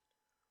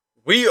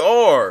We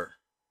are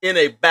in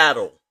a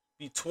battle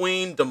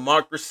between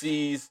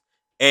democracies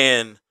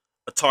and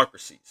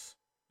autocracies.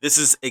 This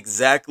is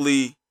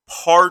exactly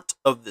part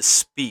of the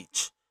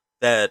speech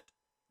that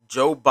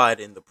Joe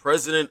Biden, the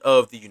president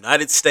of the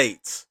United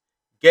States,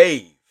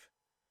 gave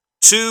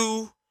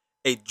to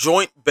a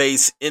joint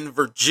base in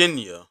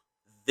Virginia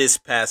this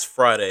past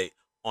Friday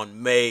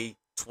on May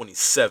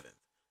 27th.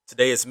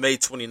 Today is May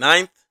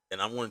 29th, and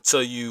I want to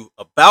tell you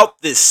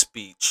about this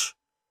speech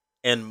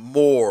and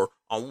more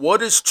on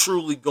what is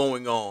truly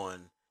going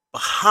on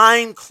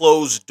behind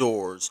closed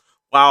doors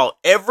while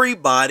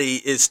everybody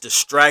is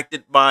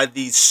distracted by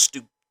this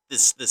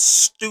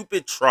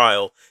stupid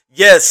trial.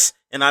 Yes,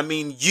 and I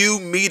mean you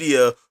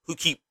media who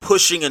keep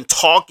pushing and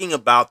talking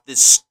about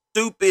this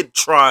stupid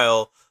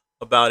trial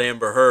about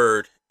Amber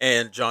Heard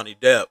and Johnny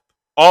Depp.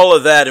 All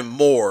of that and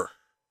more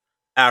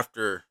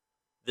after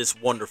this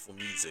wonderful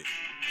music.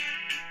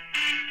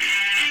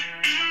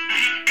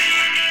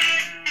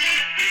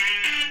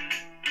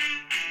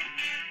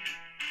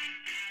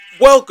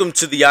 Welcome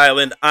to the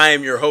island. I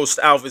am your host,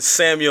 Alvis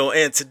Samuel,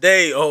 and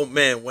today, oh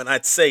man, when I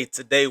say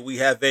today, we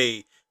have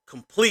a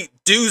complete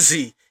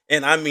doozy,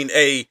 and I mean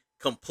a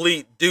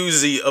complete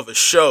doozy of a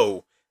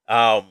show.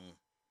 Um,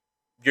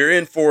 you're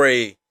in for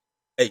a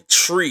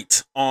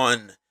treat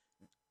on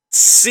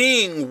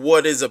seeing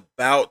what is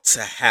about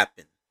to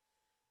happen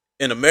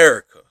in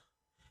America.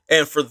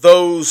 And for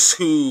those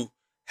who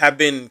have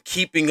been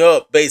keeping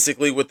up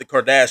basically with the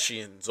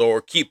Kardashians or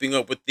keeping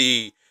up with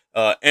the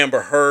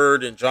Amber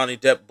Heard and Johnny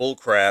Depp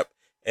bullcrap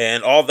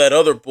and all that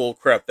other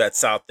bullcrap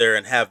that's out there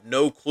and have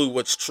no clue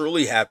what's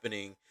truly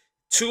happening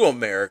to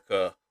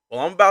America,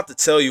 well, I'm about to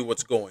tell you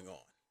what's going on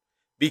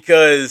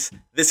because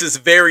this is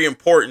very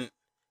important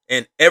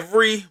and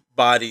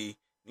everybody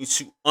needs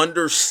to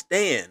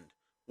understand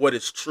what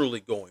is truly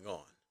going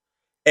on.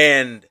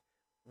 And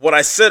what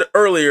I said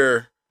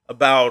earlier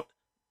about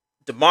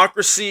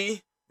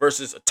democracy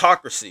versus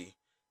autocracy,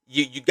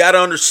 you got to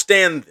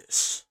understand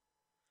this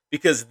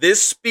because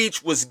this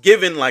speech was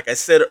given, like I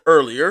said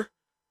earlier,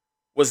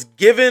 was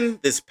given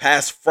this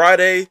past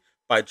Friday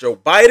by Joe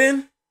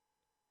Biden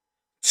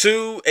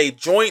to a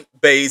joint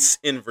base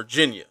in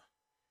Virginia.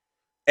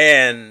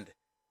 And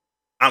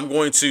I'm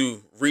going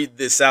to read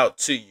this out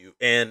to you.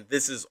 And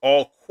this is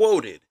all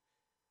quoted.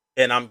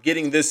 And I'm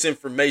getting this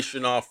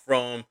information off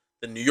from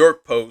the New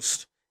York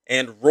Post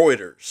and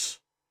Reuters.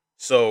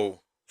 So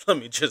let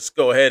me just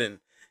go ahead and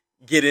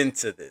get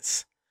into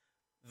this.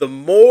 The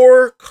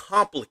more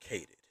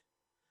complicated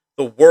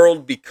the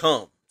world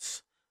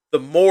becomes, the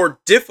more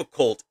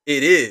difficult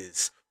it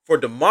is for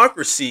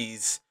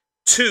democracies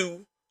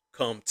to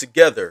come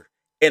together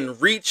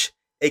and reach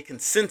a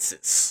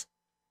consensus.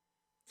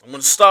 I'm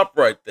going to stop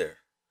right there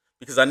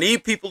because I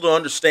need people to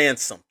understand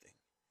something.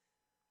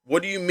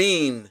 What do you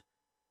mean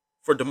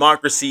for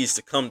democracies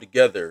to come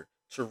together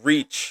to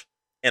reach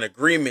an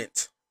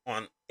agreement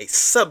on a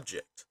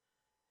subject?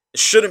 It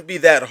shouldn't be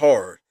that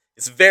hard.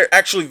 It's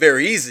actually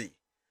very easy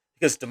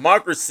because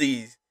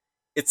democracy,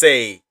 it's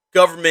a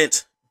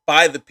government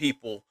by the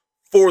people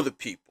for the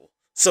people.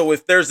 So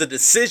if there's a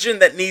decision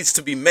that needs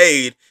to be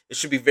made, it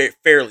should be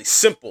fairly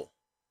simple.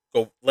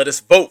 Go, let us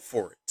vote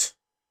for it.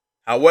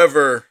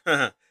 However,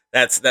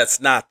 that's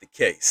not the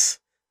case.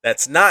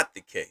 That's not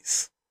the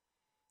case.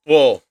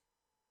 Well,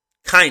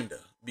 kinda,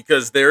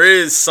 because there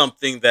is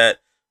something that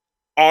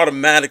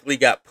automatically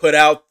got put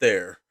out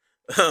there.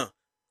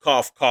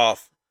 Cough,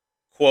 cough,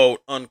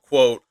 quote,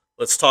 unquote.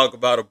 Let's talk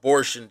about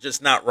abortion,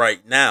 just not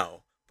right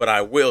now, but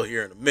I will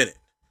here in a minute.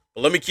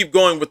 But let me keep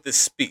going with this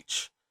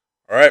speech.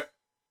 All right.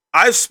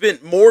 I've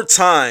spent more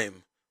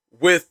time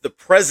with the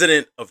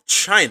president of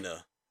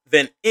China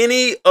than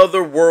any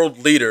other world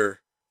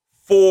leader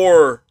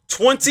for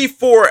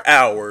 24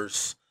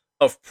 hours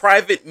of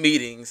private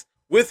meetings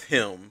with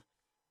him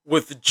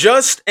with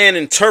just an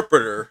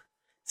interpreter,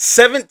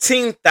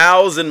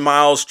 17,000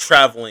 miles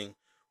traveling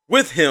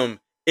with him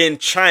in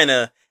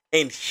China.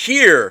 And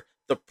here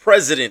the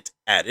president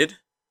added,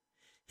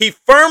 he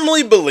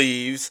firmly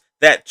believes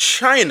that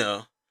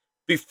China,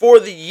 before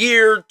the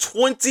year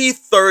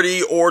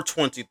 2030 or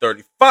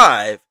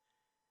 2035,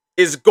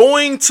 is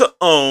going to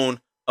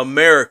own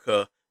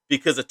America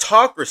because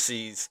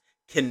autocracies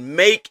can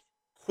make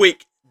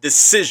quick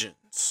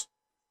decisions.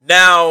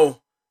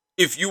 Now,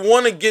 if you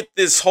want to get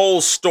this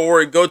whole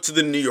story, go to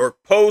the New York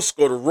Post,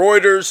 go to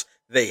Reuters.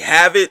 They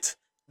have it.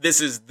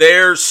 This is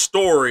their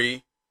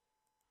story.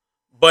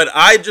 But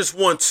I just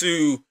want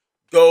to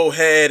go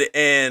ahead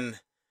and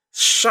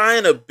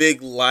shine a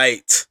big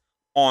light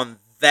on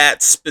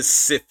that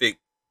specific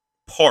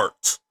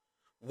part.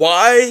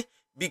 Why?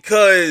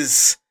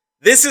 Because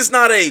this is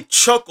not a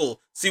chuckle.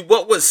 See,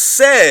 what was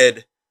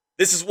said,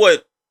 this is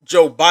what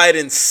Joe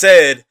Biden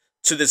said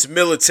to this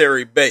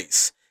military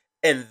base.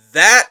 And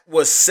that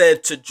was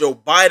said to Joe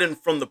Biden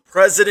from the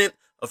president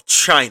of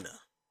China.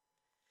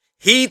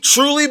 He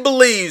truly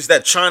believes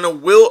that China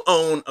will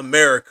own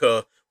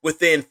America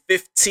within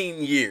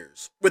 15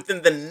 years.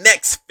 Within the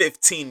next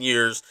 15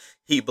 years,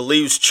 he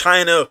believes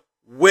China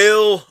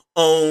will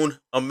own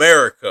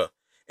America.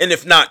 And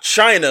if not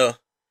China,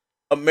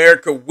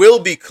 America will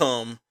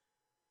become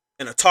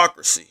an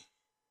autocracy.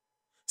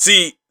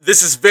 See,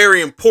 this is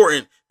very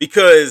important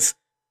because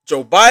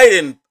Joe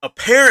Biden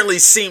apparently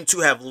seemed to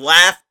have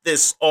laughed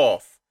this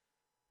off.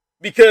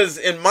 Because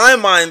in my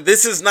mind,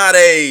 this is not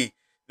a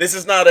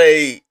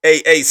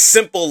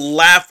simple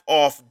laugh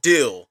off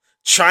deal.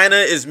 China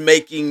is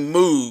making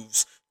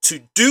moves to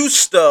do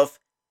stuff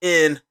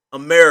in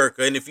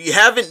America. And if you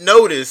haven't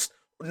noticed,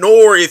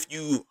 nor if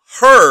you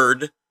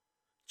heard,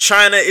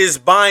 China is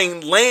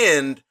buying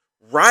land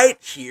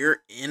right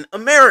here in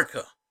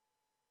America.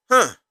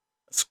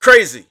 That's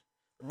crazy.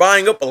 They're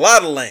buying up a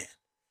lot of land.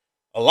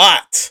 A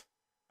lot.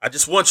 I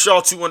just want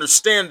y'all to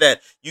understand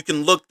that you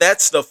can look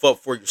that stuff up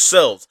for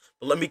yourselves.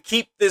 But let me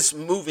keep this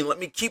moving. Let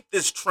me keep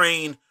this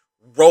train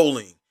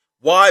rolling.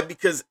 Why?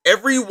 Because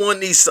everyone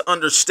needs to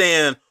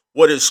understand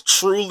what is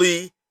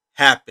truly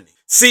happening.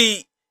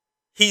 See,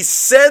 he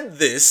said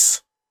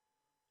this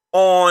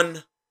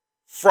on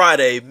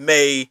Friday,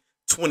 May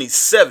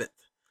 27th.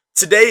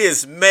 Today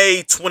is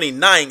May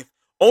 29th.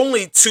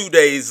 Only 2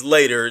 days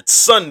later, it's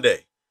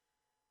Sunday.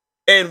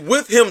 And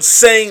with him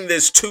saying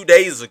this 2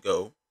 days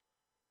ago,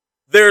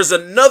 there's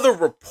another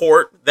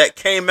report that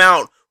came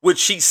out,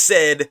 which he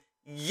said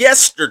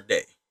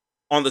yesterday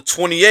on the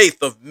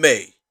 28th of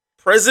May.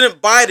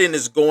 President Biden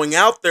is going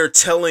out there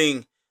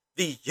telling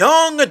the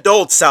young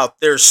adults out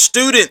there,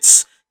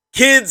 students,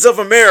 kids of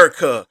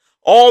America,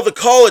 all the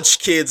college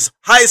kids,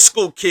 high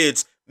school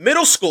kids,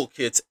 middle school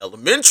kids,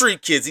 elementary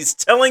kids, he's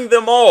telling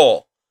them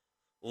all,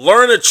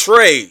 learn a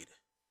trade.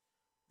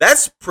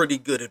 That's pretty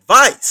good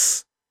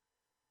advice.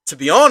 To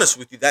be honest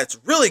with you, that's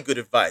really good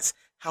advice.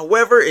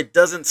 However, it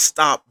doesn't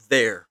stop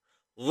there.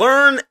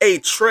 Learn a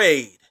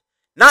trade.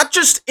 Not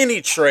just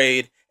any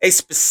trade, a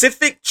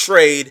specific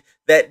trade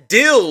that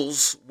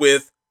deals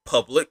with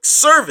public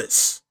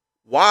service.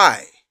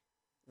 Why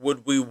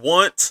would we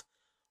want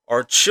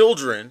our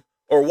children,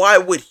 or why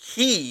would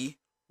he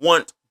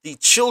want the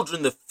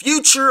children, the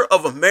future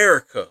of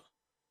America,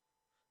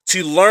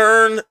 to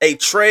learn a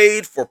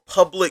trade for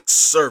public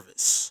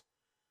service?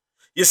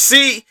 You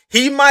see,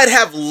 he might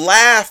have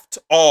laughed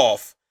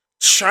off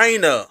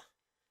China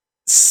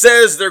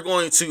says they're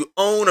going to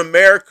own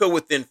America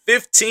within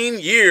 15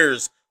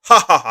 years.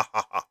 Ha ha ha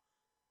ha ha.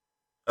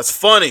 That's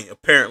funny,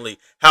 apparently.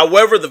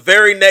 However, the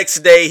very next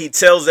day, he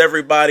tells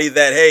everybody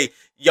that, hey,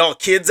 y'all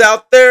kids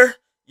out there,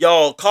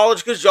 y'all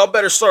college kids, y'all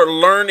better start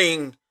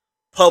learning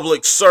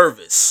public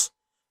service.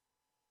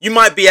 You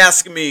might be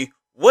asking me,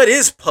 what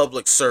is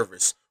public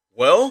service?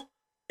 Well,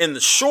 in the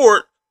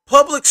short,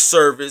 public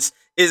service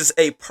is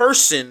a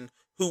person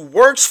who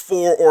works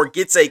for or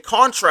gets a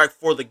contract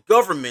for the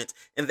government,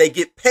 and they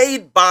get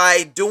paid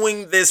by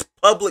doing this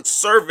public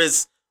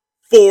service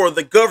for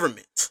the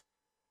government.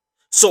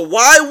 So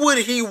why would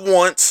he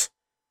want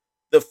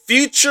the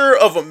future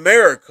of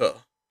America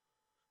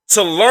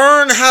to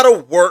learn how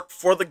to work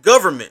for the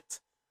government?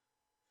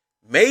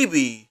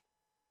 Maybe,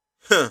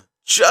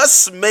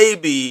 just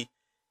maybe,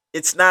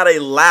 it's not a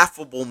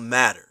laughable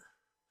matter.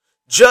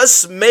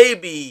 Just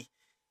maybe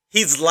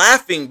he's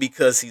laughing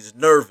because he's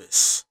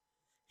nervous.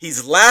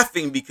 He's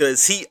laughing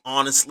because he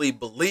honestly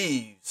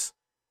believes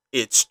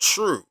it's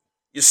true.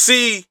 You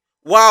see,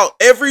 while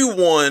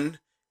everyone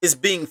is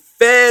being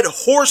fed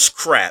horse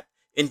crap,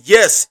 and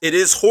yes, it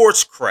is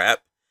horse crap,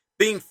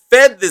 being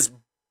fed this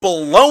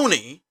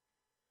baloney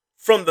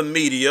from the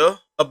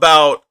media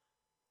about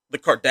the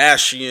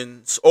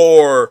Kardashians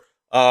or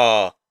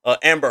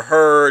Amber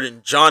Heard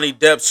and Johnny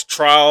Depp's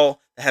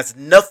trial that has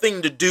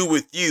nothing to do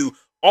with you.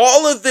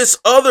 All of this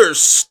other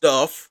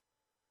stuff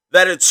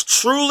that it's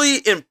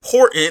truly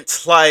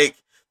important, like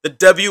the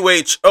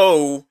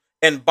WHO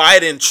and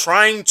Biden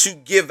trying to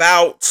give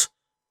out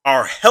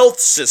our health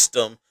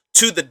system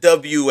to the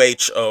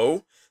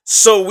WHO,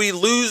 so we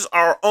lose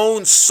our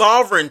own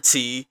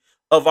sovereignty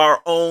of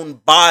our own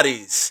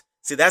bodies.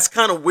 See, that's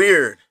kind of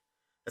weird.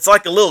 It's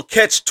like a little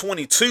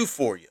catch-22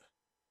 for you.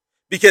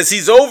 Because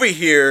he's over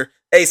here,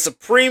 a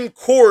Supreme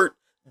Court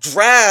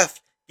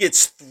draft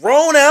gets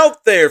thrown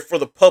out there for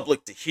the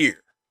public to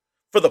hear,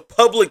 for the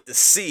public to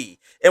see.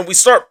 And we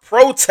start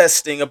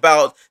protesting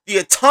about the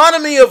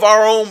autonomy of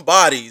our own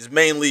bodies,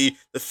 mainly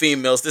the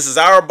females. This is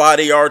our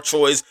body, our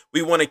choice.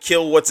 We want to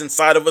kill what's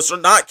inside of us or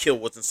not kill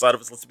what's inside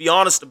of us. Let's be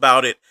honest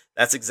about it.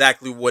 That's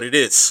exactly what it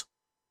is.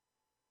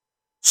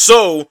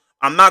 So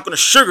I'm not going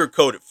to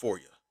sugarcoat it for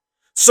you.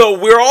 So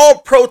we're all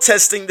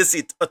protesting this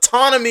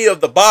autonomy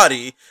of the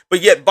body,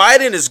 but yet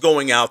Biden is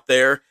going out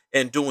there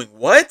and doing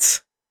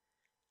what?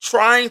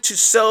 Trying to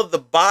sell the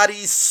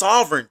body's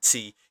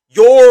sovereignty,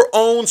 your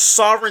own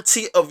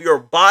sovereignty of your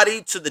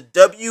body, to the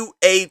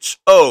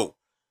WHO.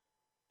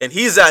 And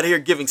he's out here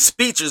giving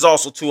speeches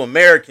also to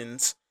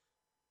Americans,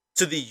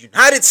 to the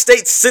United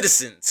States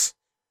citizens.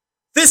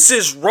 This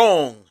is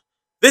wrong.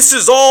 This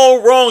is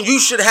all wrong. You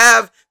should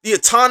have the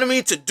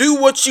autonomy to do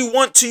what you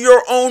want to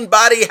your own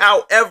body.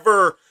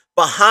 However,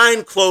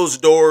 behind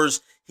closed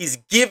doors, he's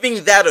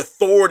giving that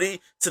authority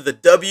to the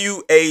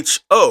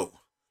WHO.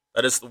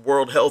 That is the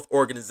World Health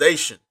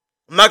Organization.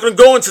 I'm not going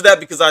to go into that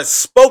because I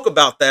spoke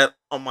about that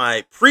on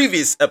my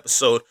previous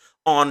episode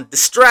on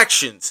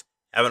distractions.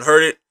 Haven't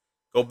heard it?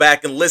 Go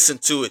back and listen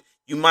to it.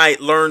 You might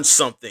learn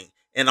something.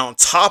 And on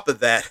top of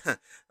that,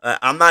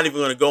 I'm not even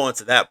going to go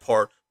into that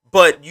part,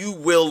 but you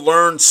will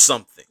learn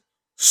something.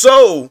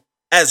 So,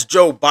 as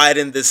Joe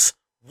Biden, this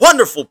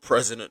wonderful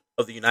president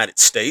of the United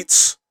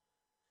States,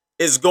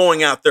 is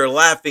going out there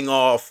laughing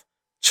off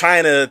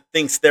China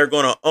thinks they're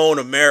going to own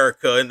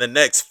America in the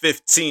next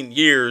 15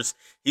 years,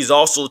 he's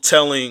also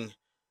telling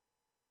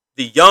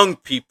the young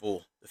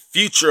people, the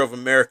future of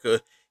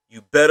America,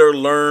 you better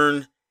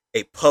learn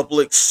a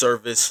public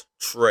service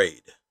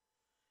trade.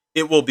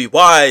 It will be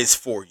wise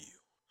for you.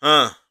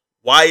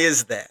 Why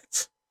is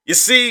that? You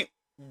see,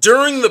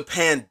 during the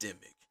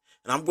pandemic,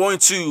 and I'm going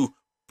to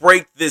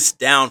break this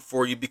down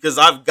for you because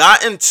I've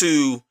gotten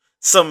to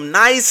some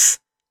nice,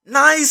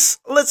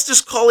 let's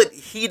just call it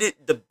heated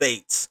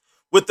debates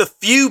with a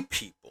few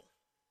people.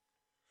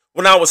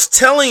 When I was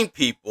telling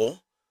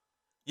people,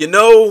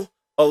 a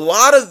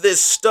lot of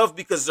this stuff,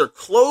 because they're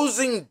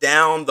closing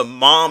down the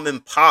mom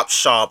and pop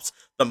shops,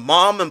 the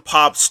mom and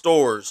pop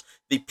stores,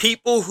 the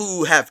people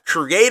who have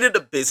created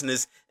a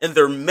business and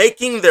they're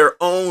making their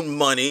own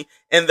money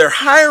and they're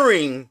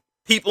hiring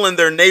people in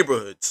their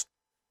neighborhoods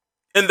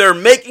and they're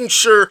making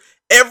sure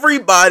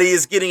everybody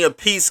is getting a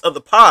piece of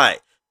the pie,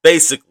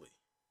 basically.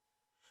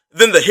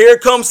 Then here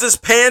comes this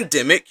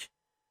pandemic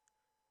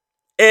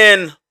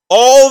and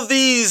all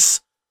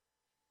these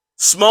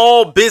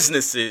small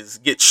businesses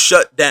get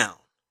shut down.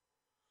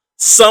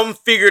 Some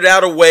figured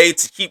out a way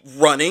to keep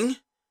running.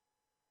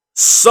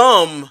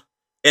 Some,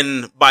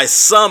 and by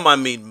some I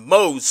mean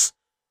most,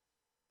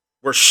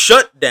 were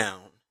shut down.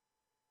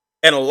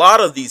 And a lot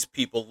of these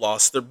people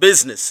lost their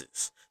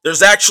businesses.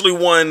 There's actually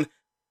one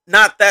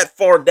not that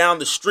far down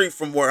the street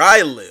from where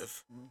I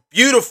live.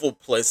 Beautiful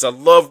place. I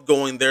love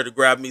going there to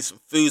grab me some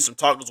food, some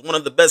tacos. One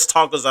of the best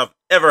tacos I've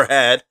ever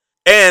had.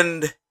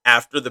 And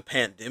after the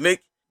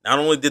pandemic, not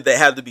only did they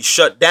have to be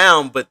shut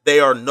down, but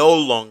they are no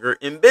longer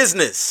in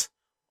business.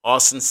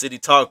 Austin City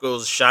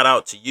Tacos, shout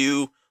out to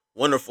you.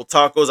 Wonderful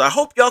tacos. I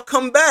hope y'all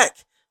come back.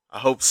 I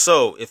hope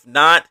so. If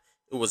not,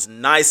 it was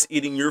nice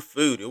eating your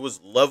food. It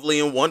was lovely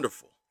and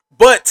wonderful.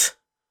 But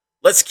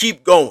let's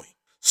keep going.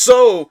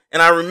 So,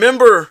 and I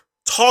remember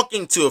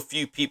talking to a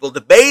few people,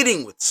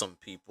 debating with some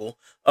people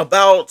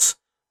about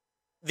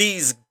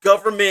these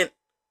government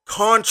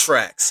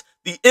contracts,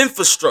 the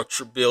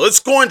infrastructure bill. It's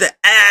going to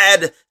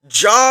add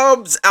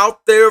jobs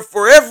out there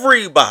for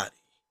everybody.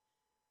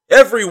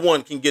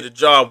 Everyone can get a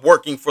job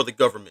working for the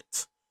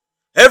government.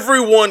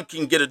 Everyone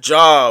can get a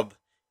job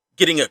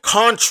getting a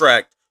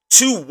contract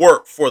to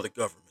work for the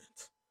government.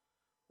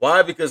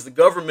 Why? Because the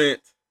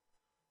government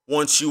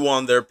wants you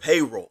on their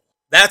payroll.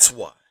 That's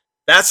why.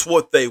 That's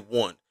what they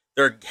want.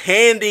 They're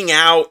handing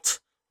out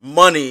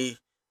money.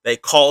 They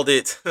called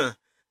it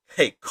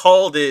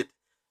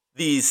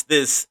the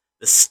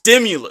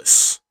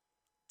stimulus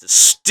to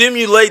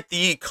stimulate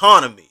the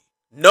economy,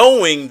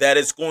 knowing that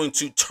it's going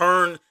to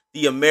turn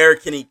the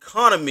American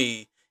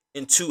economy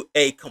into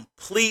a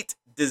complete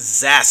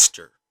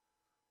disaster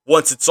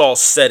once it's all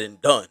said and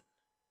done.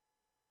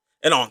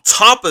 And on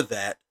top of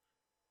that,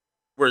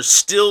 we're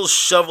still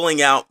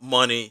shoveling out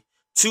money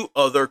to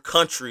other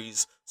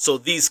countries so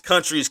these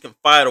countries can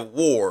fight a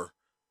war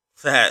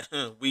that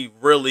we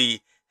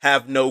really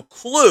have no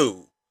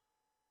clue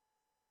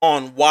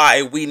on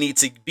why we need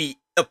to be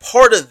a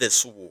part of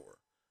this war.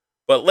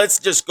 But let's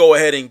just go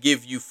ahead and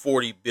give you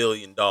 $40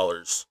 billion.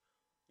 Let's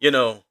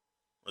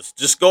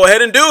just go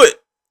ahead and do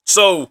it.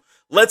 So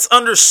let's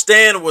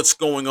understand what's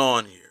going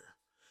on here.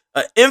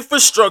 An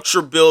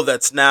infrastructure bill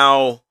that's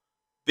now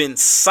been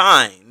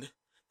signed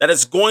that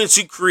is going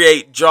to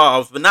create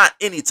jobs, but not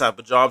any type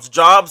of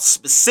jobs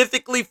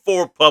specifically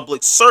for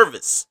public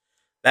service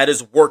that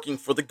is working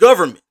for the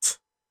government.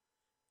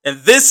 And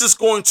this is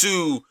going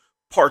to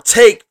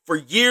partake for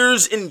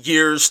years and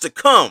years to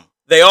come.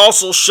 They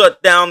also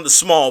shut down the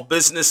small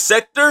business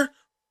sector,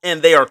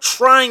 and they are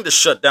trying to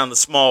shut down the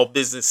small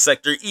business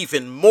sector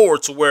even more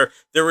to where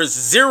there is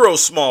zero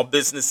small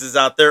businesses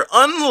out there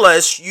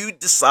unless you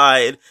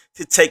decide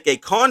to take a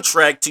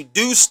contract to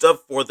do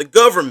stuff for the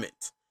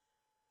government.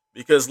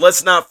 Because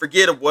let's not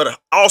forget of what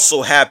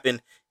also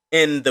happened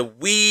in the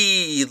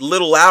wee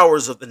little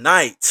hours of the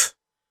night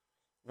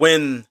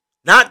when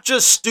not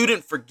just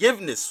student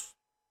forgiveness,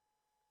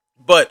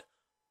 but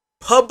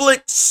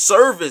public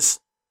service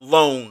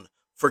loan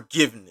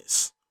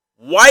forgiveness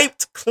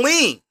wiped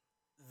clean.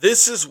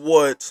 This is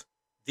what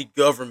the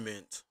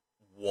government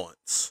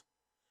wants.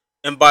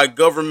 And by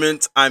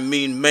government, I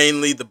mean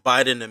mainly the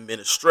Biden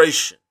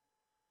administration.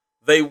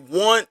 They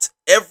want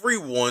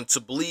everyone to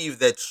believe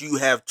that you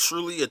have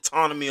truly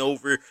autonomy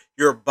over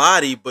your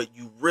body, but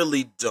you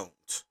really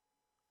don't.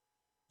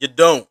 You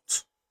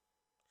don't.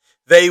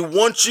 They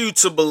want you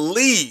to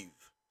believe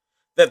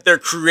that they're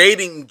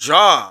creating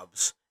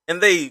jobs,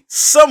 and they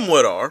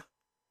somewhat are,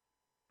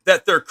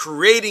 that they're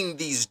creating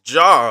these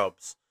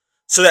jobs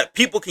so that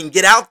people can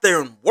get out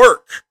there and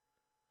work.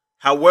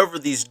 However,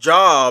 these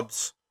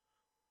jobs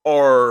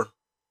are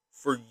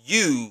for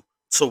you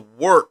to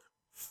work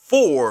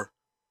for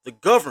the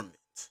government.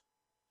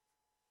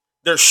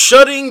 They're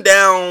shutting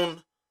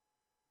down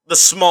the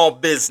small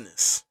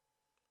business.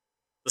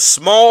 The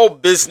small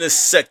business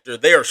sector.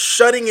 They are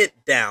shutting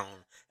it down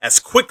as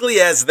quickly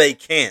as they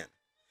can.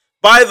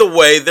 By the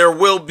way, there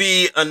will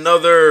be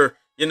another,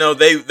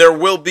 there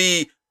will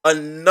be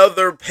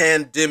another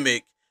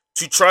pandemic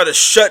to try to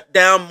shut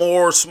down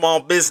more small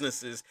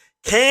businesses.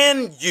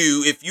 Can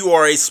you, if you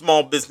are a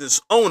small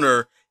business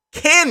owner,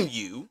 can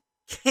you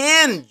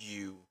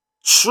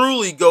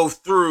truly go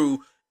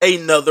through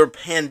another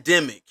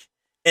pandemic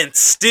and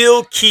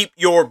still keep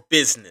your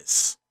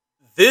business?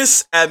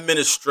 This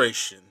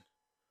administration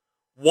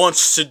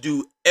wants to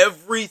do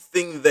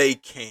everything they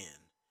can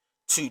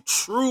to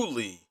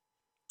truly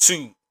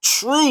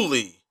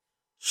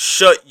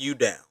shut you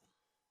down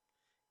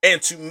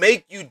and to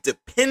make you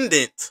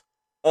dependent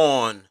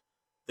on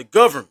the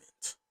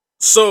government.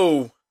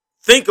 So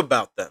think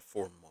about that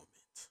for a moment.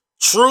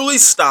 Truly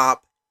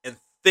stop and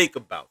think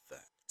about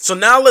that. So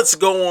now let's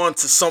go on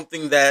to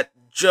something that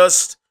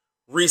just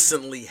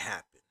recently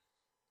happened.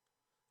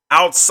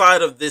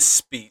 Outside of this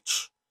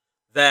speech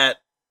that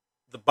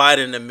the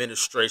Biden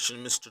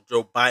administration, Mr.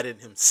 Joe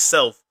Biden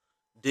himself,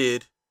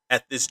 did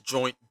at this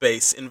joint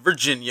base in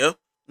Virginia.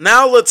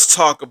 Now let's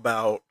talk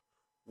about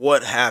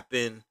what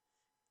happened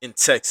in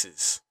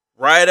Texas.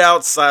 Right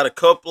outside, a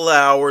couple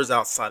hours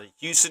outside of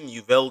Houston,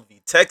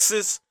 Uvalde,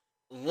 Texas.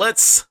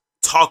 Let's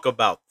talk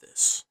about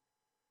this.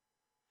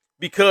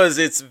 Because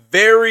it's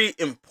very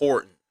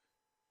important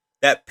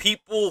that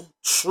people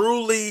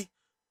truly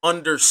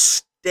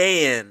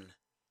understand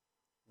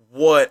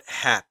what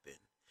happened.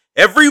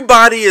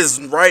 Everybody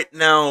is right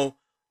now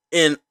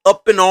in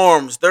up in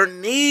arms. There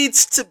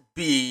has to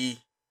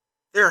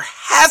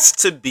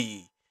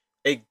be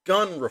a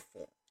gun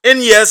reform.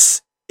 And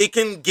yes, it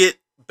can get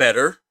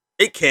better.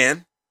 It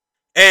can.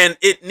 And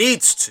it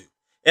needs to.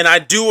 And I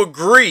do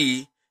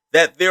agree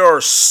that there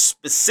are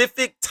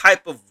specific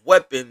type of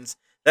weapons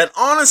that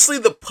honestly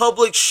the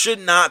public should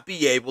not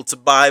be able to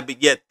buy,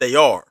 but yet they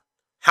are.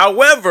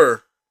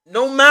 However,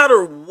 no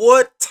matter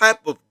what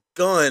type of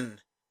gun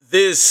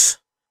this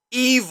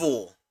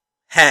evil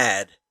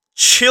had,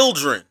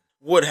 children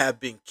would have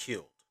been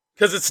killed.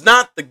 Because it's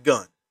not the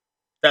gun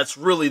that's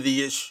really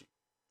the issue.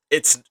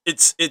 It's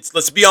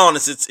let's be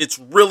honest, it's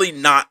really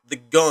not the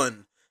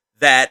gun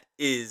that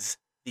is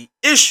the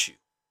issue.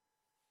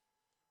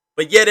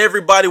 But yet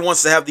everybody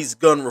wants to have these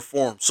gun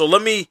reforms. So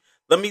let me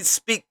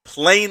speak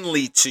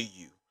plainly to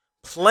you.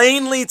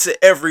 Plainly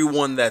to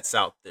everyone that's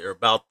out there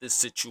about this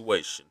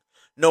situation.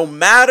 No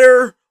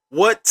matter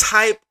what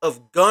type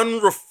of gun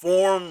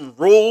reform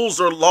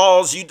rules or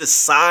laws you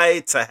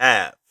decide to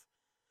have,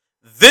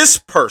 this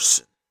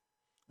person,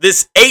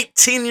 this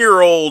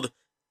 18-year-old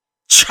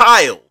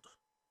child,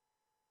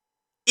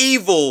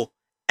 evil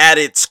at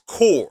its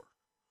core,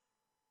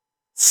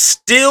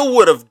 still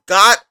would have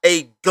got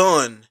a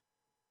gun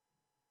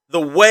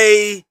the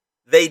way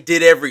they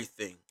did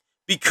everything.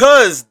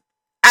 Because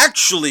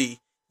actually,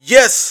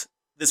 yes,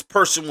 this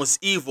person was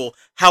evil.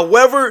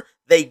 However,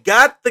 they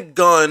got the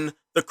gun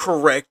the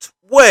correct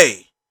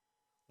way.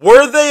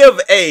 Were they of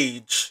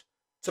age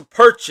to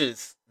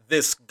purchase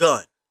this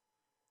gun?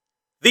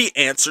 The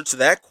answer to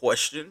that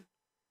question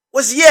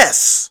was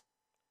yes.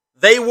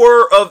 They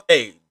were of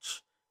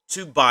age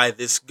to buy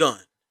this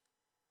gun.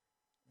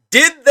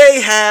 Did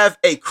they have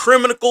a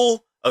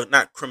criminal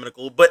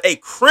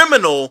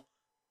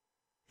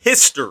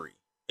history,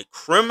 a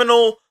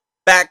criminal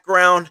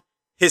background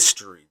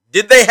history?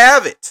 Did they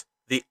have it?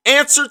 The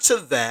answer to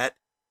that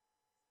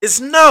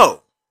is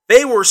no.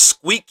 They were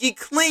squeaky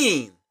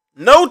clean.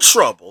 No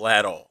trouble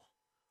at all.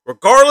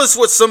 Regardless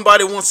what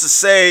somebody wants to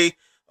say,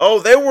 oh,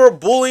 they were a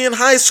bully in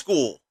high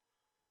school.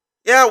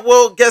 Yeah,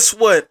 well, guess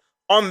what?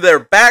 On their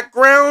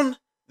background,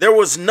 there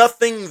was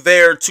nothing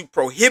there to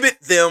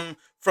prohibit them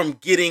from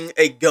getting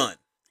a gun.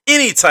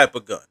 Any type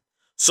of gun.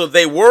 So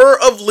they were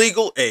of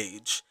legal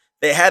age.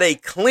 They had a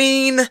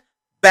clean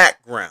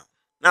background.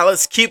 Now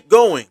let's keep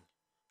going.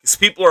 Because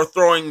people are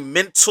throwing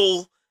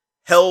mental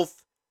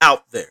health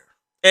out there.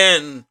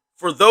 And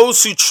for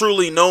those who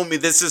truly know me,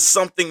 this is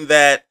something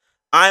that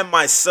I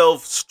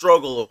myself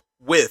struggle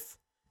with,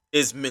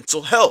 is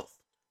mental health.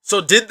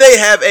 So did they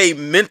have a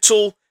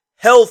mental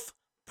health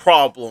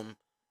problem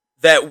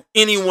that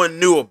anyone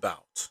knew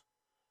about?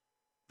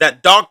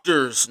 That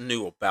doctors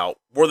knew about?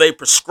 Were they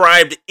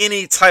prescribed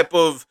any type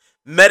of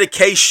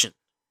medication?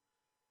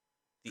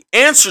 The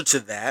answer to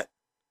that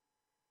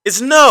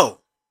is no.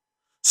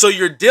 So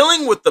you're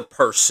dealing with the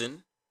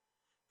person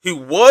who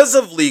was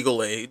of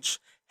legal age,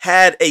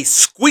 had a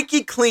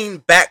squeaky clean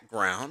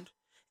background,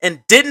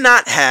 and did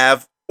not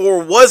have,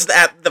 or was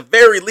at the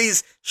very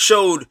least,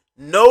 showed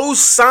no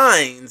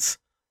signs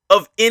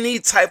of any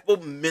type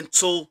of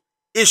mental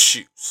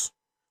issues.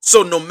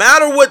 So no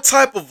matter what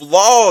type of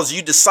laws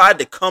you decide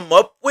to come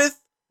up with,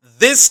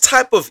 this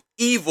type of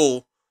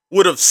evil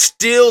would have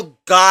still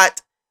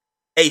got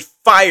a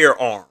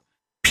firearm.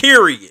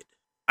 Period.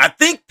 I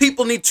think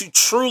people need to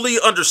truly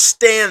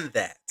understand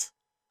that.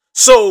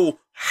 So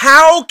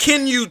how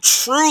can you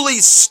truly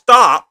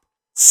stop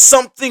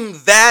something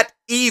that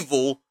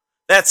evil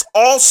that's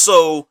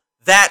also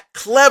that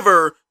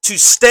clever to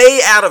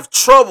stay out of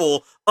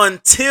trouble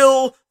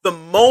until the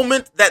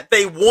moment that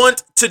they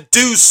want to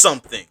do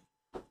something.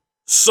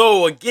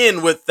 So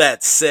again, with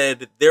that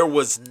said, there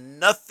was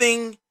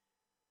nothing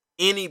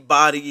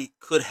anybody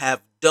could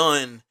have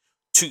done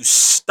to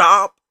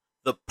stop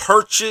the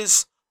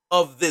purchase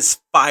of this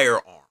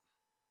firearm.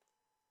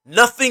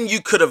 Nothing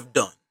you could have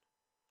done,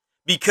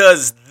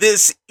 because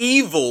this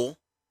evil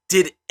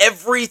did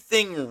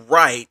everything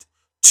right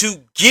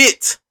to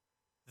get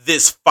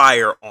this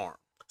firearm.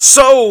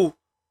 So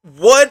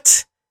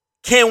what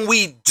can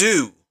we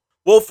do?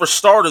 Well, for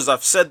starters,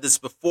 I've said this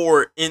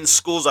before in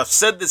schools. I've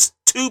said this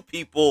to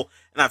people,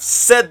 and I've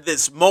said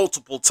this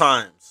multiple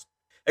times.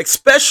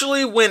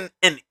 Especially when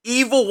an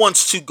evil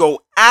wants to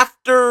go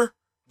after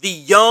the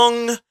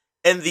young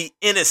and the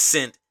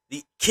innocent,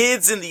 the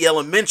kids in the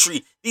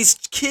elementary. These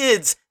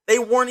kids, they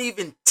weren't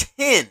even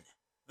 10.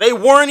 They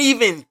weren't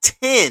even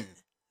 10.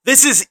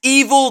 This is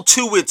evil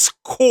to its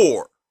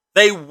core.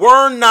 They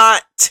were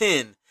not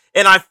 10.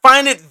 And I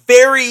find it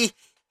very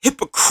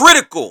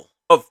hypocritical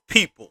of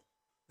people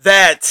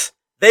that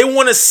they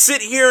want to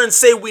sit here and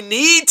say we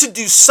need to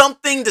do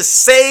something to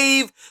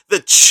save the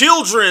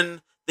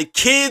children, the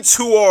kids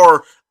who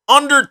are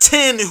under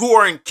 10, who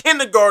are in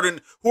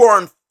kindergarten, who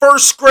are in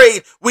first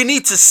grade. We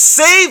need to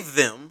save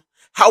them.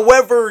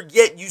 However,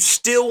 yet you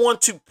still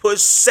want to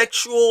push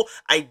sexual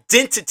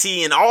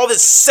identity and all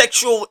this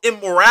sexual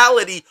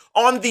immorality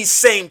on these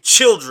same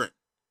children.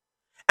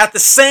 At the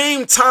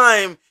same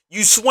time,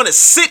 you want to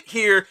sit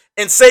here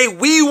and say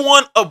we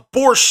want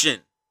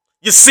abortion.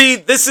 You see,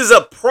 this is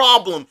a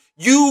problem.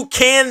 You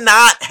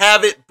cannot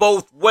have it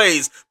both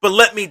ways. But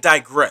let me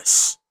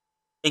digress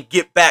and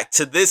get back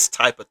to this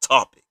type of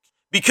topic.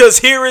 Because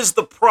here is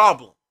the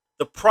problem.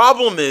 The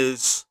problem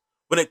is,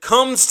 when it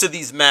comes to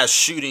these mass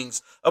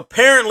shootings,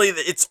 apparently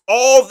it's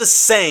all the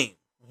same.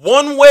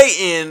 One way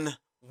in,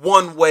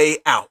 one way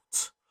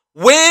out.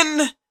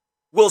 When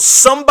will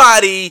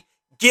somebody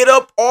get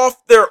up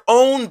off their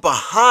own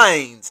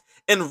behinds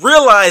and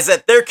realize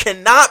that there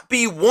cannot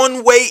be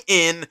one way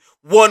in,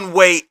 one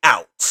way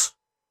out?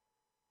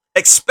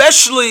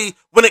 Especially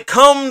when it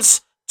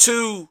comes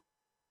to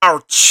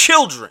our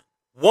children.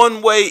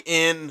 One way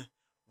in,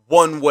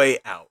 one way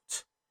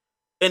out.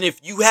 And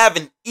if you have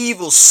an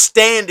evil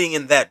standing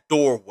in that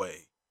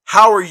doorway,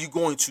 how are you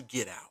going to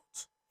get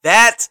out?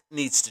 That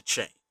needs to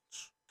change.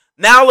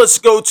 Now let's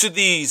go to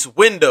these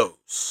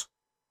windows.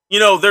 You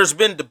know, there's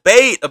been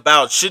debate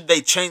about should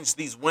they change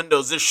these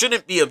windows. There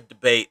shouldn't be a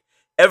debate.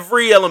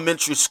 Every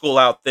elementary school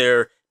out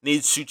there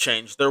needs to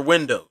change their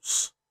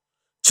windows.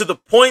 To the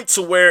point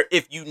to where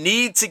if you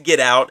need to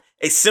get out,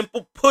 a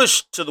simple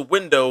push to the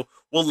window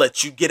will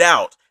let you get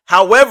out.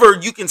 However,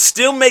 you can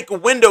still make a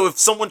window. If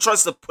someone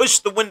tries to push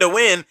the window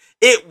in,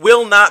 it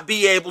will not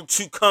be able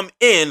to come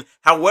in.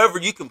 However,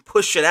 you can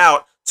push it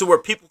out to where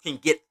people can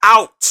get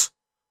out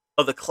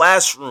of the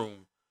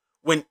classroom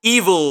when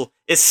evil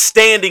is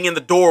standing in the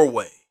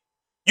doorway.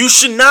 You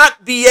should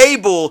not be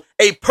able,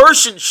 a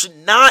person should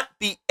not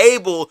be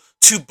able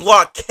to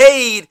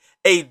blockade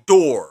a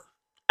door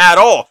at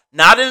all.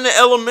 Not in an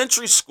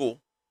elementary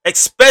school,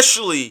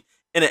 especially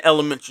in an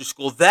elementary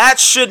school. That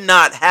should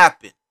not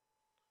happen.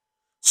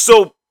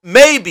 So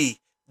maybe,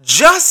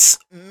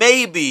 just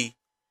maybe,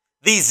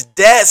 these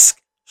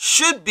desks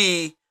should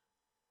be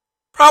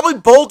probably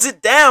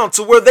bolted down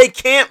to where they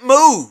can't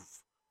move.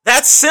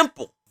 That's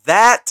simple.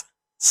 That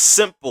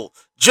simple.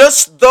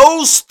 Just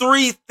those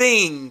three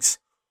things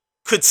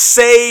could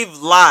save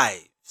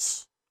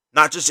lives.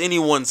 Not just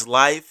anyone's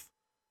life,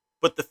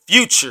 but the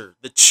future,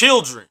 the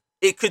children.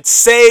 It could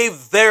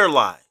save their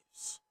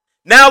lives.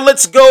 Now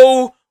let's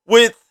go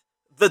with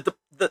the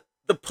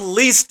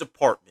police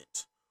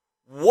department.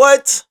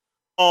 What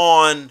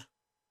on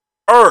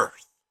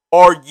earth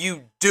are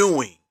you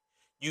doing?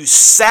 You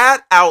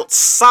sat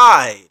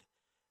outside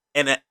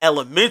in an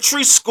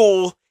elementary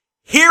school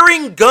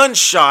hearing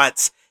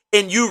gunshots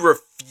and you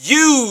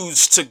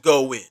refused to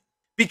go in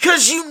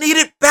because you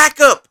needed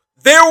backup.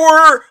 There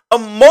were a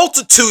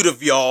multitude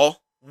of y'all,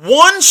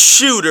 one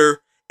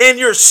shooter, and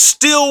you're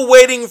still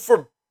waiting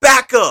for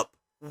backup.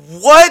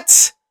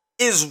 What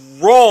is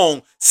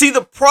wrong? See,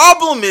 the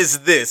problem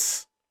is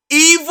this.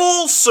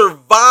 Evil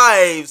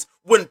survives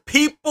when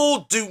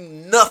people do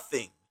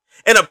nothing.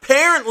 And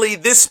apparently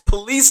this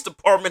police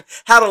department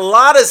had a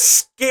lot of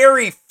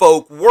scary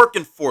folk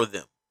working for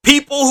them.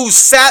 People who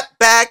sat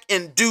back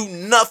and do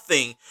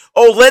nothing.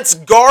 Oh, let's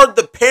guard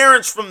the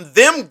parents from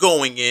them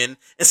going in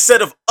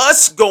instead of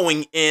us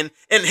going in.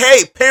 And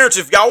hey, parents,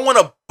 if y'all want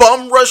to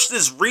bum rush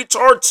this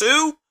retard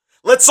too,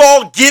 let's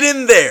all get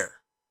in there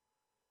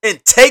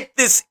and take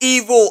this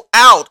evil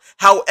out.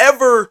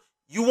 However,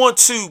 you want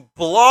to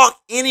block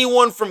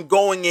anyone from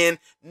going in,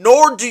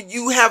 nor do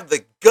you have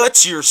the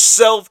guts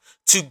yourself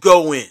to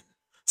go in.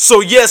 So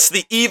yes,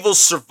 the evil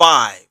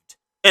survived.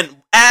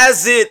 And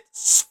as it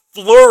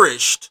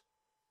flourished,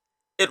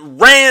 it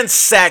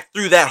ransacked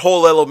through that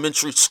whole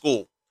elementary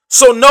school.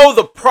 So no,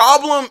 the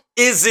problem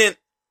isn't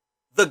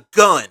the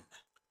gun.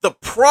 The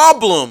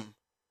problem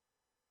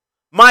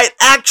might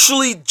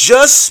actually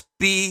just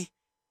be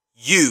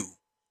you.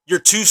 You're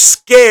too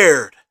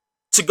scared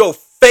to go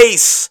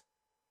face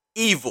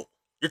evil.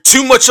 You're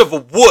too much of a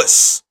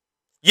wuss.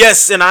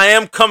 Yes, and I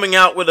am coming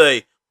out with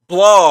a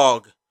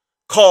blog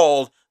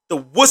called the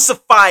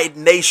Wussified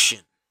Nation.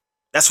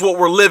 That's what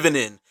we're living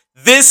in.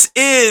 This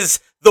is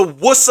the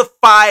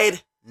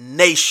Wussified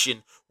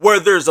Nation, where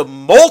there's a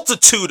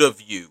multitude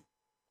of you,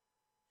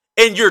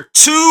 and you're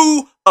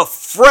too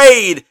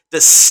afraid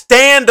to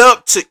stand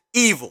up to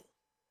evil.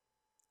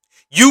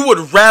 You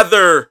would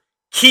rather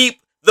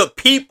keep the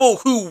people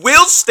who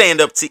will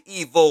stand up to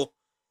evil,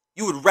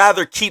 you would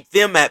rather keep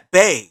them at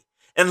bay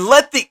and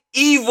let the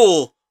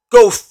evil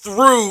go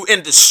through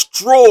and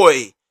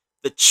destroy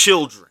the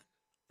children.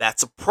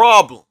 That's a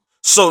problem.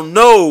 So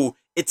no,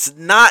 it's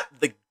not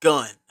the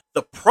gun.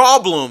 The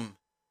problem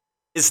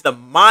is the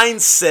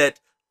mindset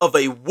of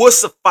a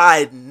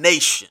wussified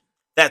nation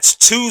that's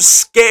too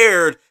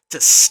scared to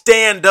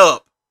stand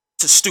up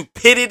to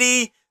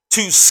stupidity,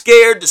 too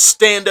scared to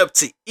stand up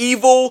to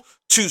evil,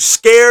 too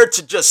scared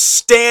to just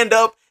stand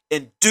up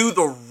and do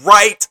the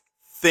right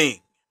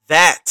thing.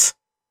 That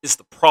is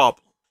the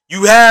problem.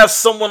 You have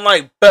someone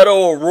like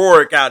Beto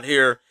O'Rourke out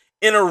here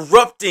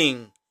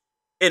interrupting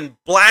and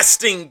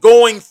blasting,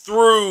 going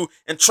through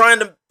and trying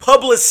to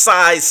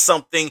publicize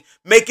something,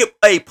 make it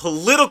a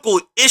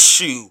political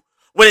issue.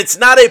 When it's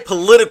not a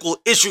political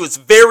issue, it's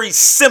very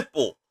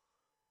simple.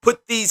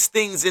 Put these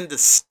things into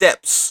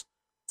steps.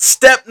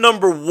 Step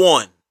number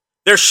 1,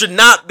 there should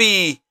not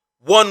be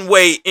one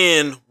way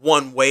in,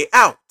 one way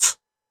out.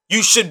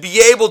 You should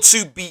be able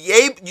to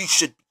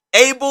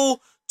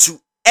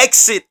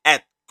exit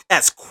at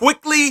as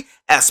quickly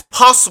as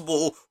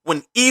possible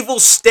when evil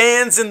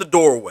stands in the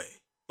doorway.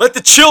 Let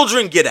the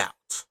children get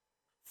out.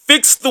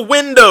 Fix the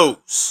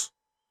windows.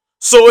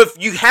 So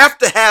if you have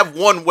to have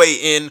one way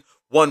in,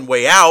 one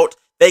way out,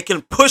 they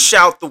can push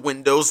out the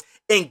windows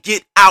and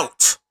get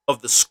out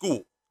of the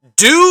school.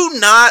 Do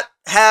not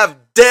have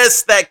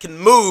desks that can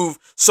move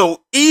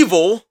so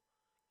evil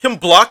can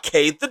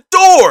blockade the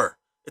door.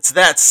 It's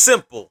that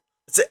simple.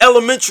 It's an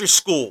elementary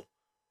school.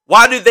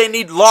 Why do they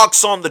need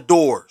locks on the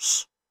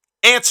doors?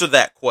 Answer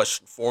that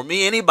question for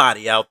me,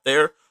 anybody out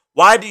there.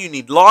 Why do you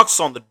need locks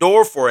on the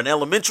door for an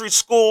elementary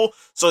school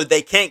so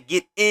they can't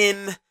get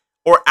in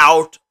or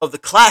out of the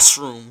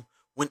classroom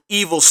when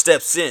evil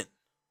steps in?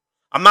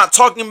 I'm not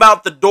talking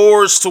about the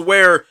doors to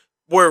where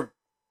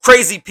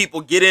crazy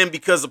people get in,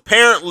 because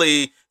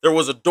apparently there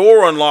was a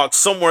door unlocked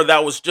somewhere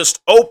that was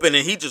just open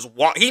and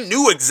he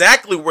knew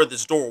exactly where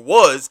this door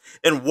was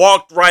and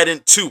walked right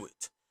into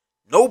it.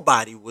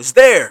 Nobody was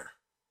there.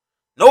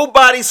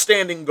 Nobody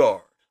standing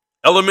guard.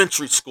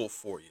 Elementary school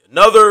for you.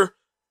 Another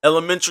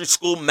elementary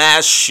school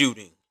mass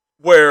shooting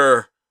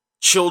where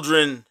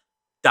children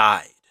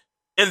died.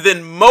 And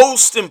then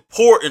most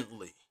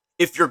importantly,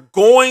 if you're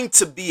going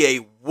to be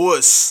a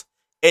wuss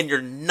and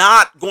you're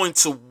not going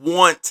to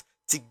want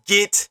to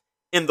get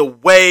in the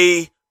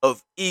way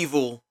of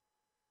evil,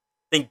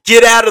 then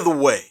get out of the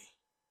way.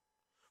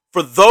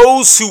 For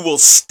those who will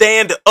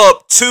stand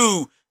up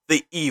to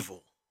the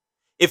evil.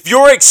 If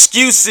your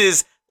excuse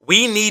is,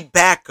 we need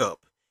backup,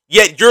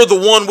 yet you're the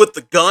one with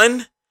the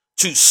gun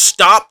to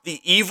stop the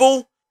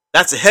evil,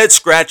 that's a head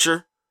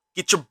scratcher.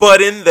 Get your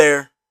butt in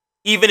there.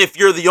 Even if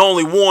you're the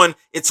only one,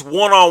 it's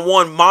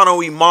one-on-one,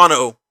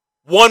 mano-y-mano.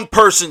 One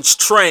person's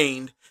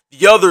trained,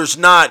 the other's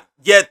not.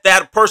 Yet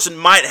that person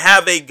might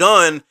have a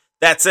gun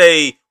that's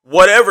a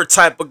whatever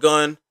type of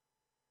gun,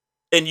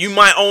 and you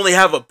might only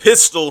have a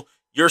pistol.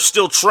 You're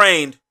still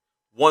trained.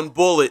 One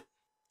bullet.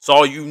 It's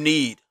all you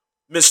need.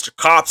 Mr.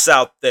 Cops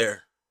out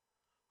there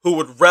who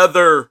would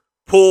rather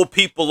pull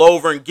people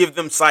over and give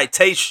them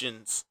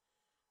citations,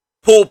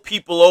 pull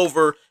people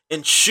over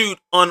and shoot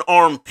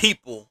unarmed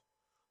people,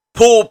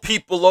 pull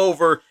people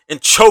over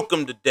and choke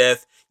them to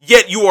death,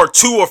 yet you are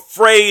too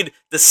afraid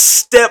to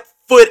step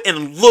foot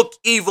and look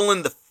evil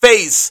in the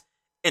face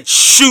and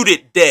shoot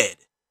it dead.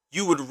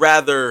 You would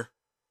rather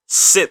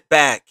sit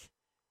back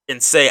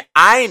and say,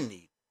 I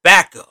need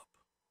backup.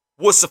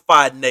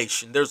 Wussified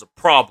Nation, there's a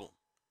problem.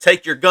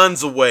 Take your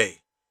guns away.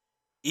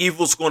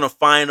 Evil's going to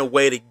find a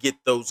way to get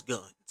those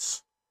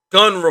guns.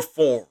 Gun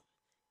reform.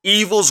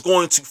 Evil's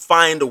going to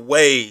find a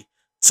way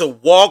to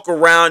walk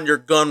around your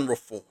gun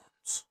reforms.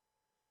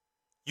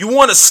 You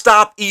want to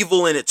stop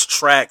evil in its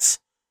tracks,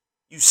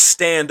 you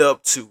stand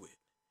up to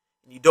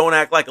it. You don't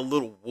act like a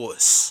little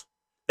wuss.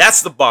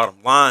 That's the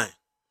bottom line.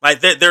 Like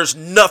there's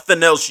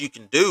nothing else you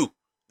can do.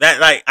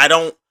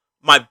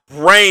 My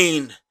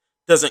brain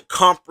doesn't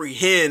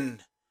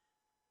comprehend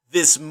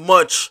this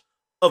much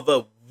of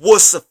a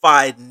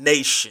wussified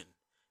nation.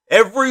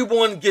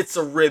 Everyone gets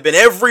a ribbon.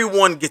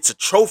 Everyone gets a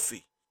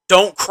trophy.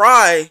 Don't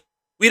cry.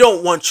 We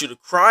don't want you to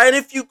cry. And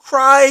if you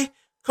cry,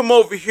 come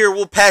over here.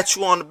 We'll pat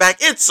you on the back.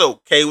 It's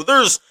okay.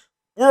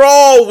 We're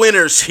all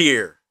winners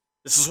here.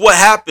 This is what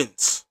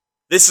happens.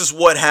 This is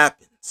what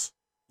happens.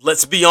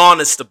 Let's be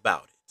honest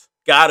about it.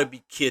 Gotta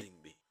be kidding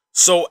me.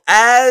 So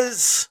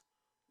as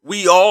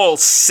we all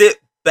sit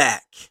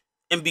back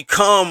and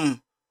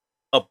become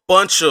a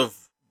bunch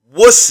of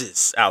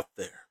wusses out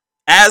there,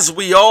 as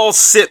we all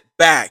sit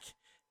back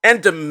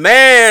and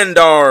demand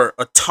our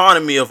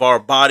autonomy of our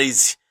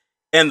bodies.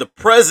 And the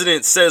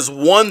president says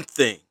one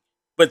thing,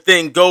 but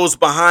then goes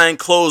behind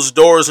closed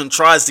doors and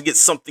tries to get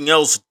something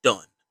else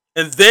done.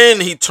 And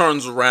then he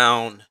turns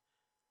around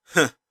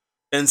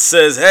and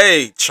says,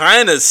 hey,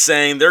 China's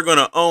saying they're going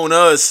to own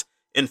us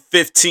in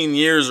 15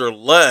 years or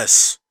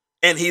less.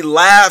 And he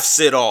laughs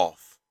it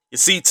off. You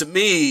see, to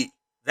me,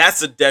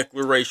 that's a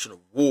declaration of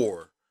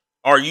war.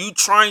 Are you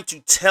trying to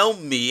tell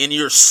me, and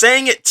you're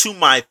saying it to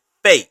my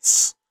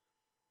face,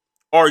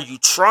 are you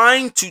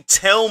trying to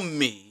tell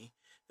me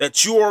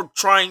that you are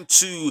trying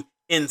to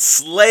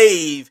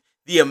enslave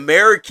the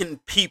American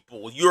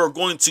people? You are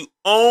going to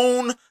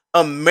own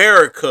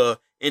America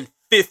in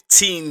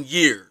 15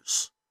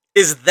 years.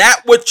 Is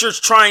that what you're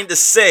trying to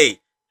say?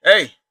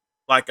 Hey,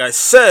 like I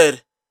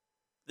said,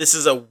 this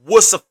is a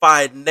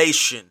wussified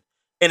nation,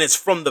 and it's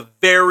from the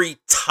very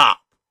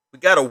top. We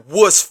got a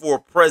wuss for a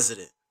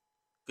president.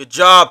 Good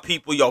job,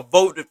 people. Y'all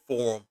voted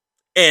for him.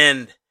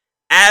 And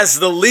as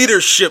the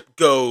leadership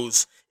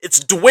goes, it's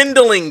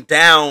dwindling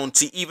down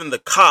to even the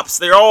cops.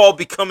 They're all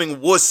becoming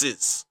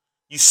wusses.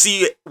 You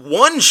see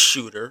one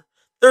shooter,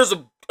 there's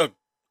a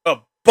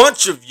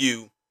bunch of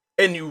you,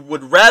 and you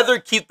would rather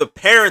keep the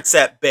parents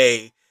at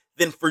bay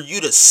than for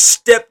you to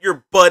step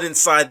your butt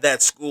inside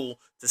that school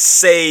to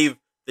save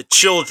the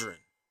children.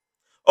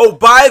 Oh,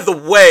 by the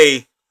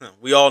way,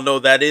 we all know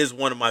that is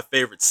one of my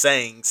favorite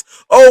sayings.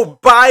 Oh,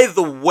 by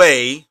the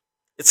way,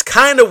 it's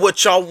kind of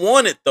what y'all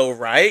wanted though,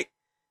 right?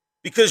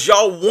 Because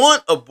y'all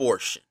want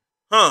abortion.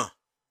 Huh.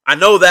 I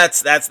know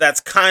that's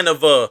kind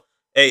of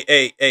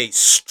a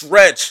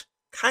stretch,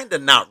 kind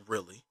of not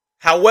really.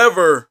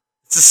 However,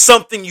 this is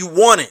something you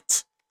wanted.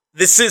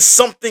 This is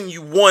something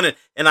you wanted,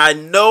 and I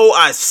know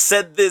I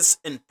said this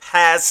in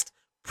past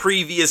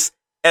previous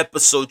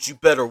episodes. You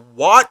better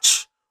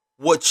watch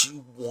what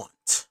you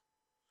want.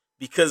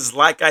 Because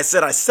like I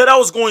said I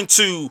was going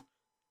to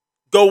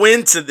go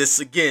into this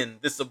again,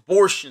 this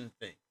abortion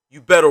thing. You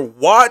better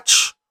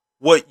watch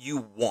what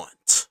you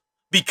want.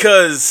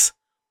 Because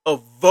a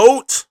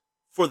vote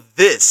for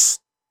this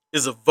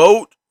is a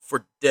vote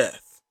for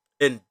death.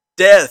 And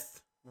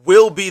death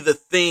will be the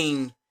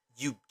thing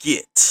you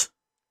get.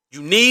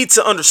 You need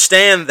to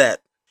understand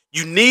that.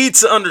 You need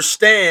to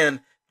understand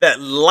that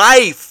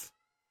life,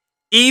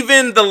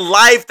 even the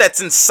life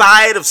that's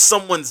inside of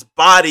someone's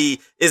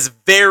body, is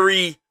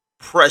very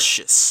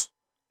precious.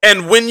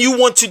 And when you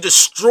want to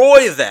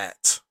destroy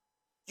that,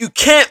 you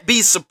can't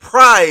be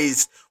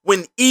surprised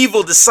when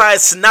evil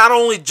decides to not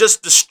only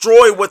just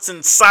destroy what's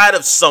inside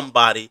of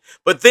somebody,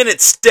 but then it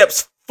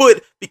steps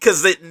foot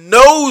because it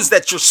knows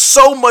that you're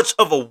so much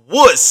of a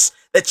wuss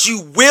that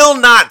you will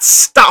not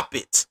stop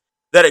it.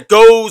 That it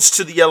goes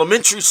to the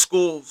elementary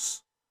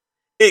schools,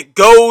 it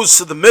goes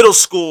to the middle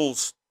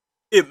schools,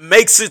 it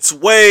makes its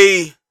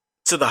way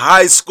to the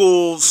high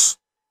schools,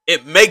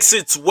 it makes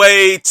its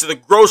way to the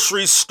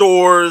grocery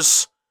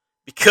stores,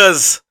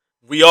 because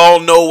we all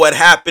know what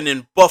happened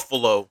in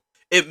Buffalo.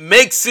 It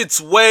makes its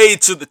way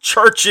to the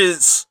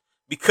churches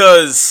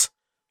because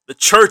the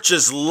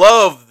churches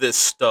love this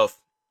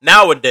stuff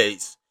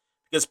nowadays.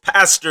 Because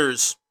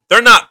pastors,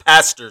 they're not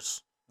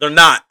pastors. They're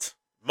not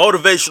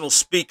motivational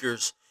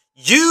speakers.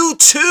 You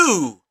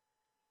too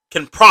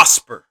can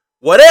prosper.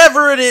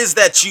 Whatever it is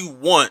that you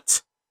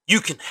want,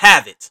 you can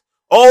have it.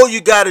 All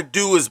you got to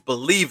do is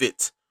believe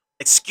it.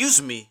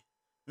 Excuse me,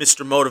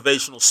 Mr.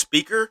 Motivational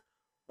Speaker.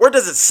 Where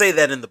does it say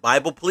that in the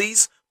Bible,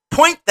 please?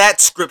 Point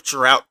that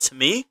scripture out to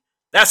me.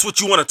 That's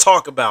what you want to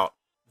talk about.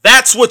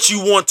 That's what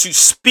you want to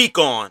speak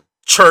on,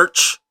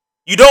 church.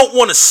 You don't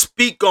want to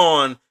speak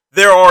on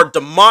there are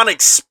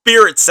demonic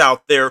spirits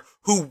out there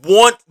who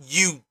want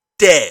you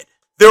dead.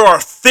 There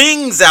are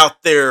things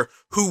out there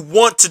who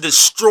want to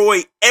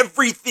destroy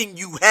everything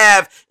you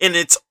have, and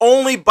it's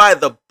only by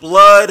the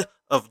blood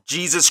of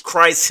Jesus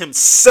Christ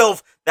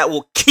himself that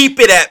will keep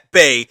it at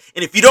bay.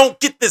 And if you don't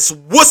get this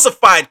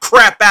wussified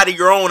crap out of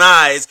your own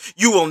eyes,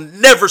 you will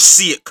never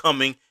see it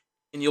coming,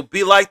 and you'll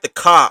be like the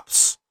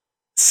cops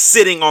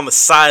sitting on the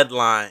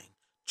sideline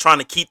trying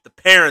to keep the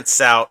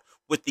parents out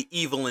with the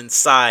evil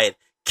inside,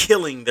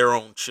 killing their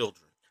own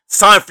children. It's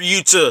time for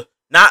you to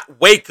not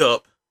wake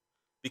up,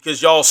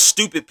 because y'all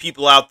stupid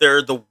people out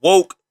there, the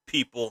woke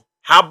people,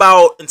 how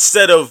about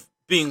instead of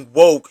being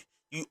woke,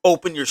 you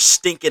open your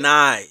stinking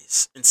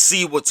eyes and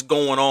see what's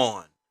going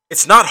on?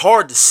 It's not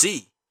hard to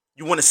see.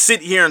 You want to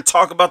sit here and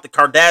talk about the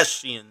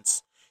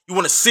Kardashians. You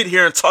want to sit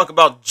here and talk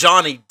about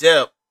Johnny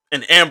Depp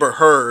and Amber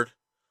Heard.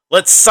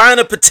 Let's sign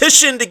a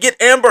petition to get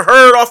Amber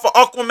Heard off of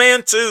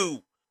Aquaman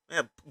 2.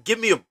 Man, give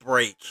me a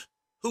break.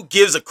 Who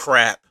gives a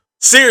crap?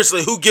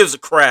 Seriously, who gives a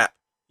crap?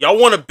 Y'all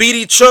want to beat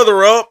each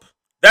other up?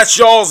 That's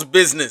y'all's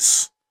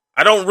business.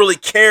 I don't really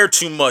care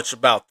too much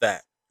about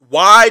that.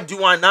 Why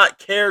do I not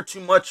care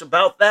too much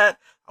about that?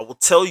 I will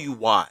tell you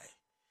why.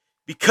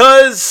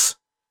 Because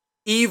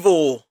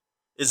evil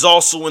is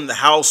also in the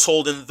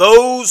household, and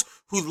those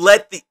who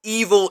let the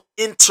evil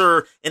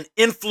enter and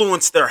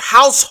influence their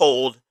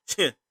household,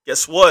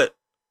 guess what?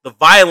 The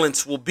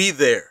violence will be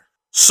there.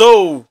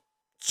 So,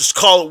 just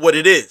call it what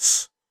it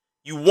is.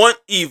 You want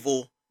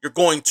evil, you're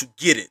going to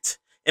get it.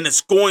 And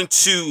it's going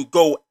to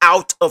go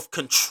out of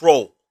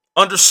control.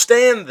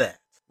 Understand that.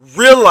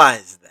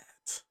 Realize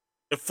that.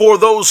 And for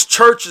those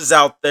churches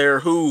out there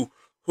who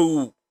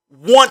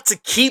want to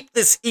keep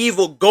this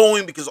evil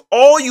going because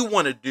all you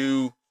want to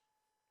do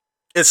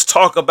is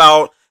talk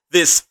about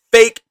this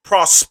fake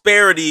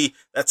prosperity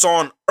that's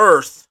on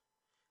earth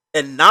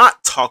and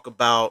not talk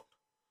about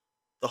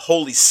the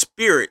Holy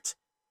Spirit,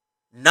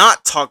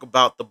 not talk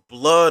about the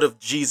blood of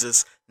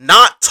Jesus,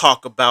 not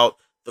talk about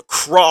the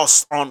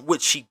cross on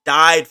which he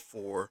died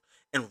for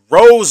and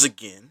rose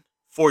again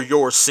for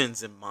your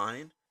sins and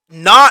mine,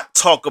 not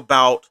talk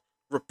about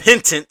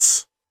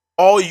repentance.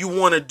 All you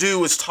want to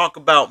do is talk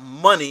about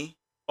money.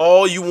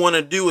 All you want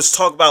to do is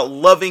talk about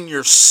loving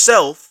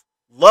yourself.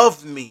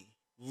 Love me.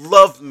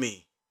 Love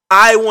me.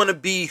 I want to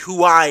be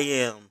who I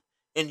am,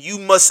 and you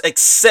must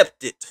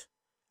accept it.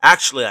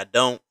 Actually, I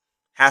don't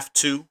have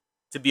to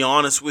be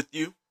honest with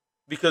you,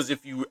 because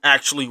if you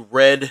actually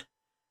read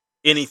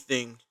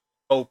anything,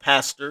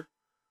 pastor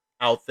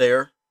out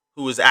there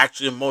who is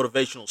actually a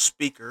motivational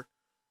speaker,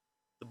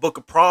 the book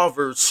of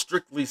Proverbs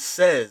strictly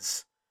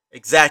says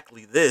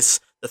exactly this.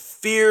 The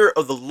fear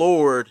of the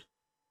Lord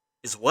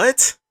is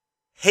what?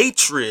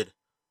 Hatred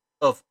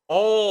of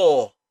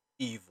all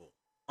evil.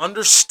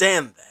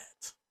 Understand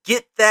that.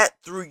 Get that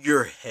through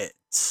your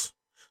heads.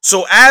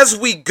 So as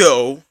we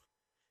go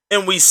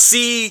and we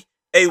see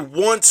a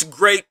once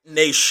great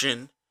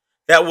nation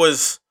that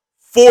was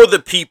for the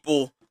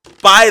people,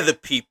 by the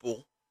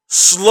people,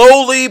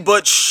 slowly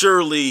but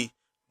surely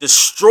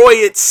destroy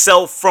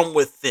itself from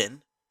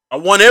within, I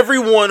want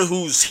everyone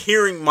who's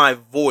hearing my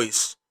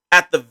voice,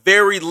 at the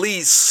very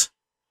least,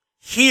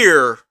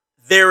 hear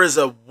there is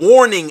a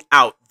warning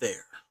out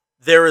there.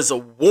 There is a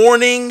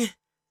warning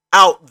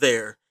out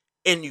there,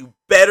 and you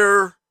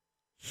better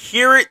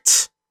hear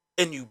it,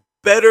 and you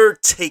better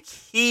take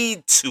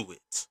heed to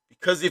it.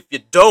 Because if you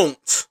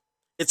don't,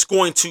 it's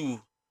going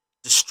to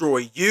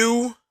destroy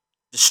you,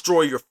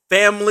 destroy your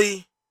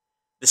family,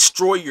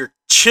 destroy your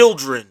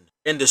children,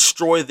 and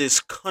destroy this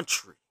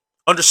country.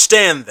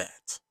 Understand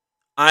that.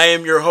 I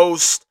am your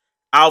host,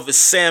 Alvis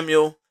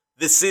Samuel.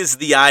 This is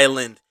The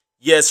Island.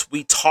 Yes,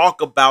 we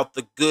talk about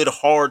the good,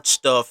 hard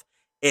stuff.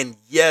 And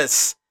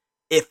yes,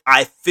 if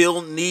I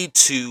feel need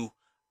to,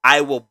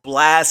 I will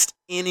blast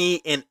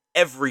any and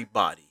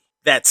everybody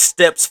that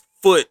steps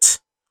foot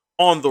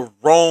on the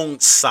wrong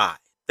side.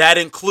 That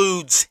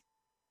includes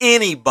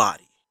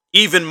anybody,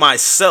 even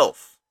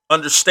myself.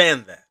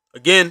 Understand that.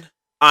 Again,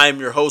 I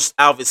am your host,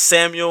 Alvis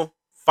Samuel.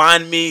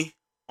 Find me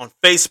on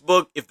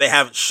Facebook if they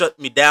haven't shut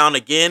me down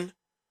again.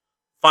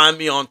 Find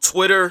me on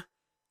Twitter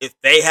if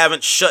they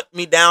haven't shut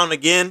me down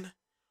again.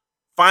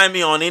 Find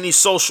me on any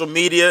social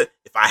media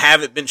if I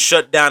haven't been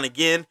shut down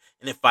again.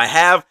 And if I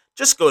have,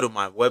 just go to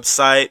my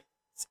website.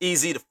 It's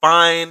easy to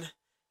find.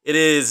 It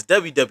is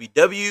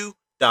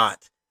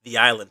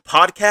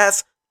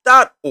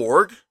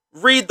www.theislandpodcast.org.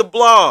 Read the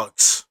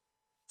blogs.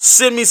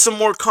 Send me some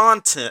more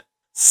content.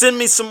 Send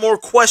me some more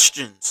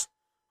questions.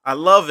 I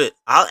love it.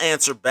 I'll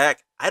answer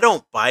back. I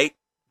don't bite.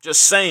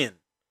 Just saying.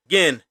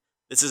 Again,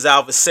 this is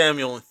Alvis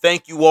Samuel, and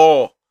thank you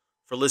all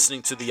for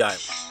listening to The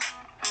Island.